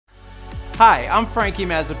Hi, I'm Frankie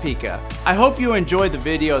Mazzapica. I hope you enjoyed the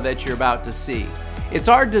video that you're about to see. It's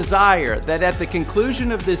our desire that at the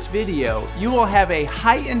conclusion of this video, you will have a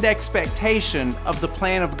heightened expectation of the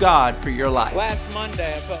plan of God for your life. Last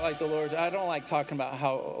Monday, I felt like the Lord, I don't like talking about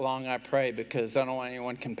how long I pray because I don't want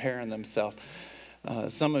anyone comparing themselves.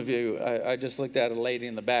 Some of you, I just looked at a lady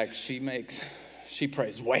in the back. She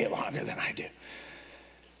prays way longer than I do.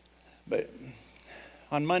 But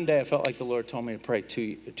on Monday, I felt like the Lord told me to pray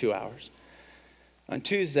two hours. On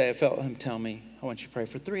Tuesday, I felt him tell me, I want you to pray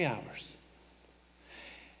for 3 hours.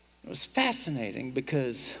 It was fascinating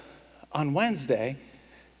because on Wednesday,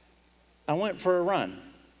 I went for a run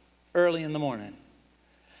early in the morning.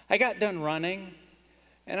 I got done running,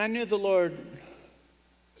 and I knew the Lord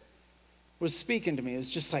was speaking to me. It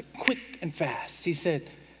was just like quick and fast. He said,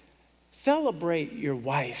 celebrate your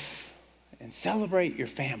wife and celebrate your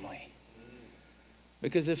family.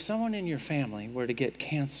 Because if someone in your family were to get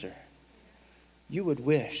cancer, you would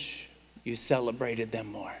wish you celebrated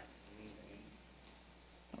them more.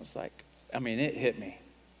 I was like, it hit me.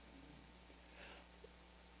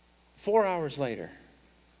 4 hours later,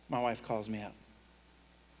 my wife calls me up.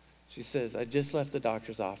 She says, I just left the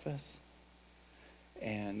doctor's office,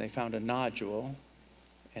 and they found a nodule,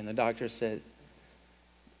 and the doctor said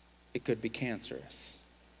it could be cancerous.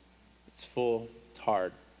 It's full, it's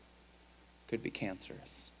hard. Could be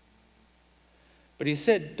cancerous. But he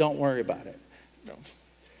said, don't worry about it. No.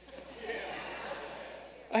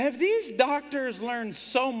 Have these doctors learned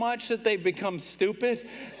so much that they've become stupid?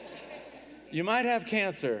 You might have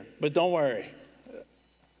cancer, but don't worry.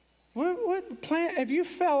 What plant? Have you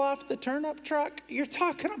fell off the turnip truck? You're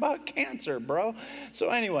talking about cancer, bro. So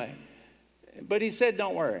anyway, but he said,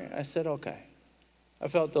 don't worry. I said, okay. I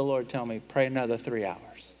felt the Lord tell me, pray another 3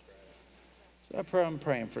 hours. So I'm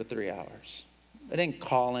praying for 3 hours. I didn't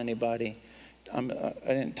call anybody. I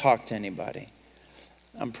didn't talk to anybody.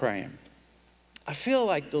 I'm praying. I feel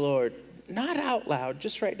like the Lord, not out loud,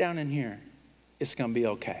 just right down in here, it's going to be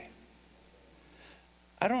okay.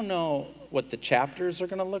 I don't know what the chapters are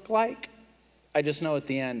going to look like. I just know at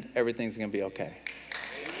the end, everything's going to be okay.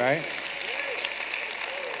 Right?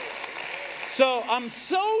 So I'm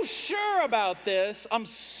so sure about this. I'm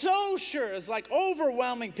so sure. It's like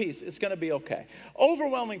overwhelming peace. It's going to be okay.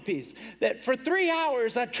 Overwhelming peace. That for 3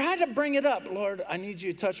 hours, I tried to bring it up. Lord, I need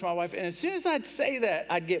you to touch my wife. And as soon as I'd say that,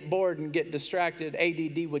 I'd get bored and get distracted.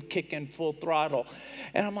 ADD would kick in full throttle.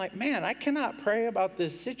 And I'm like, man, I cannot pray about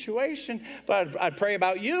this situation, but I'd pray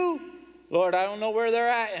about you. Lord, I don't know where they're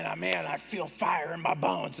at, and I feel fire in my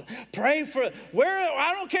bones. Pray for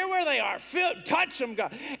I don't care where they are. Touch them,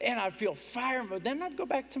 God. And I feel fire, but then I'd go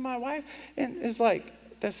back to my wife, and it's like,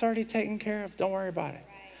 that's already taken care of. Don't worry about it.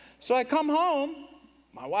 Right. So I come home,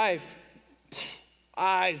 my wife,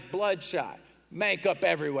 eyes bloodshot, makeup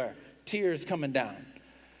everywhere, tears coming down.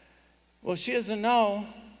 Well, she doesn't know.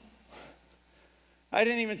 I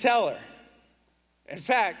didn't even tell her. In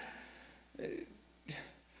fact,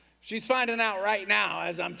 she's finding out right now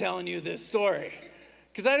as I'm telling you this story.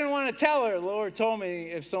 Because I didn't want to tell her. The Lord told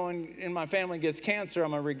me if someone in my family gets cancer,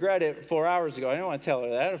 I'm going to regret it 4 hours ago. I didn't want to tell her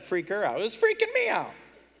that. It would freak her out. It was freaking me out.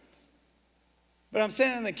 But I'm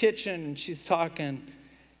standing in the kitchen and she's talking,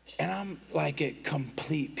 and I'm like at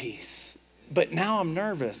complete peace. But now I'm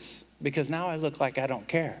nervous because now I look like I don't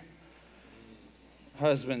care.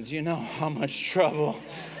 Husbands, you know how much trouble.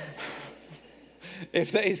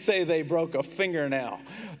 If they say they broke a fingernail,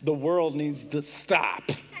 the world needs to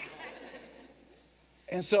stop.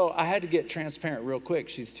 And so I had to get transparent real quick.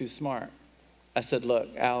 She's too smart. I said, look,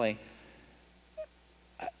 Allie,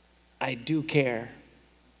 I do care,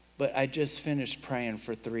 but I just finished praying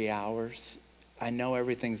for 3 hours. I know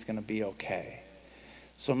everything's going to be okay.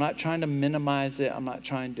 So I'm not trying to minimize it. I'm not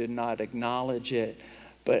trying to not acknowledge it,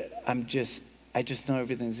 but I just know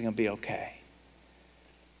everything's going to be okay.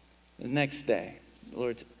 The next day,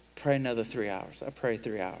 Lord, pray another 3 hours. I pray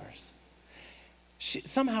 3 hours.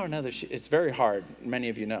 Somehow or another, it's very hard, many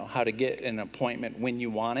of you know, how to get an appointment when you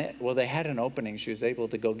want it. Well, they had an opening. She was able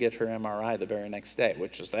to go get her MRI the very next day,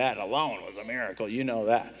 that alone was a miracle. You know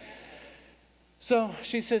that. So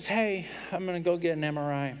she says, hey, I'm going to go get an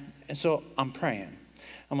MRI. And so I'm praying.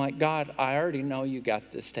 I'm like, God, I already know you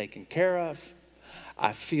got this taken care of.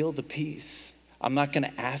 I feel the peace. I'm not going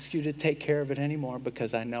to ask you to take care of it anymore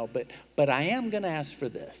because I know, but I am going to ask for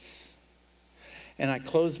this. And I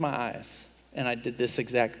closed my eyes and I did this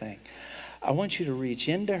exact thing. I want you to reach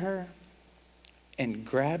into her and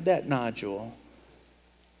grab that nodule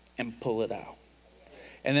and pull it out.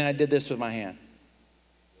 And then I did this with my hand.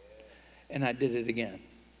 And I did it again.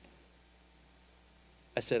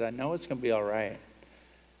 I said, I know it's going to be all right,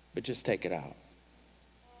 but just take it out.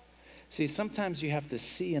 See, sometimes you have to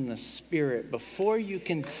see in the spirit before you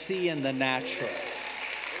can see in the natural.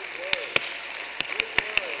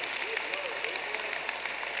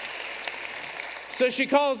 So she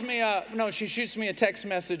calls me, she shoots me a text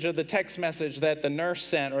message, or the text message that the nurse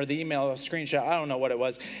sent, or the email, a screenshot, I don't know what it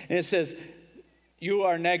was. And it says, "You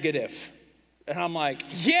are negative." And I'm like,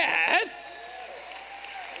 yes.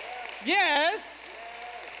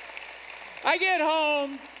 I get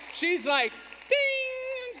home, she's like,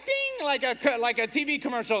 ding, ding, like a TV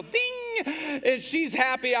commercial, ding. And she's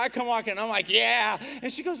happy, I come walking, I'm like, yeah.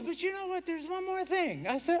 And she goes, "But you know what, there's one more thing."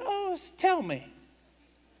 I said, "Oh, tell me.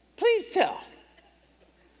 Please tell."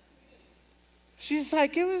 She's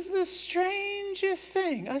like, "It was the strangest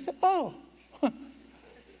thing." I said, "Oh,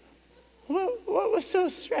 what was so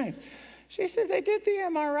strange?" She said, "They did the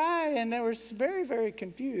MRI and they were very, very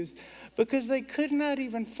confused because they could not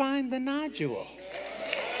even find the nodule."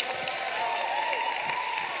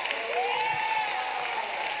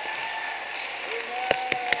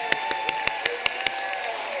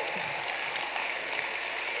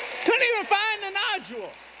 Couldn't even find the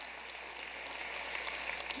nodule.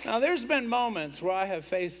 Now, there's been moments where I have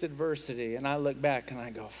faced adversity and I look back and I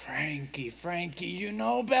go, Frankie, you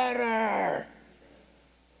know better.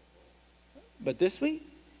 But this week,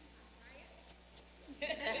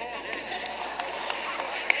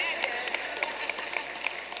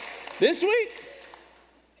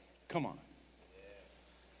 come on.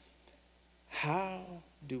 How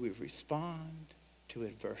do we respond to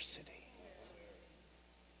adversity?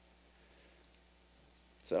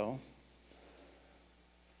 So,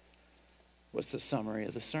 what's the summary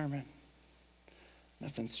of the sermon?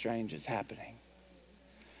 Nothing strange is happening.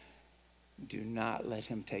 Do not let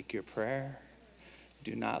him take your prayer.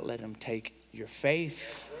 Do not let him take your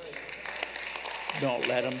faith. Don't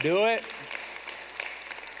let him do it.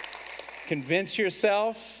 Convince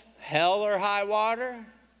yourself, hell or high water,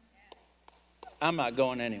 I'm not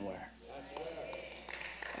going anywhere.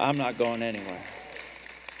 I'm not going anywhere.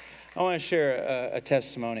 I want to share a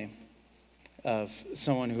testimony of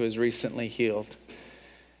someone who is recently healed.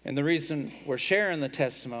 And the reason we're sharing the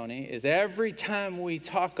testimony is every time we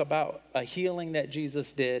talk about a healing that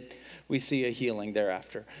Jesus did, we see a healing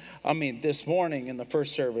thereafter. I mean, this morning in the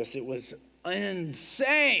first service, it was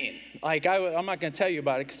insane. Like, I'm not going to tell you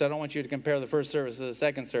about it because I don't want you to compare the first service to the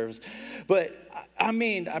second service. But, I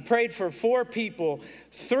mean, I prayed for 4 people.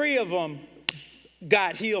 3 of them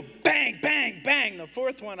got healed. Bang, bang, bang. The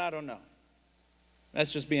 4th one, I don't know.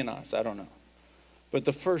 That's just being honest. I don't know. But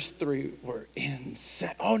the first 3 were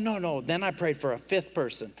insane. Oh, no. Then I prayed for a 5th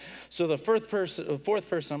person. So the 4th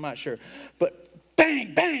person, I'm not sure. But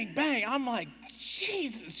bang, bang, bang. I'm like,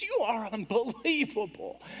 Jesus, you are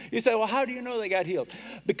unbelievable. You say, well, how do you know they got healed?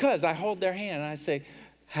 Because I hold their hand and I say,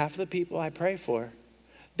 half the people I pray for,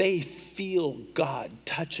 they feel God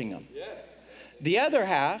touching them. Yes. The other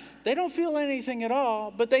half, they don't feel anything at all,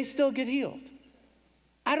 but they still get healed.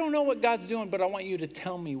 I don't know what God's doing, but I want you to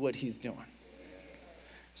tell me what he's doing.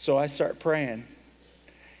 So I start praying,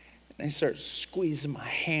 and they start squeezing my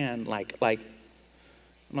hand like, I'm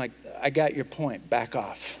like, I got your point, back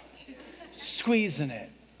off. Squeezing it.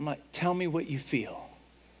 I'm like, tell me what you feel.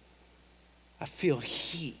 I feel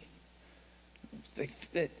heat.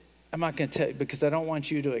 I'm not going to tell you because I don't want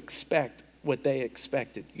you to expect what they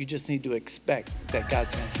expected. You just need to expect that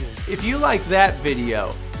God's going to heal you. If you like that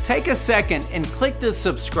video, take a second and click the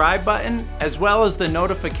subscribe button as well as the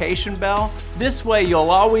notification bell. This way you'll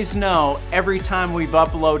always know every time we've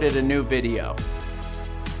uploaded a new video.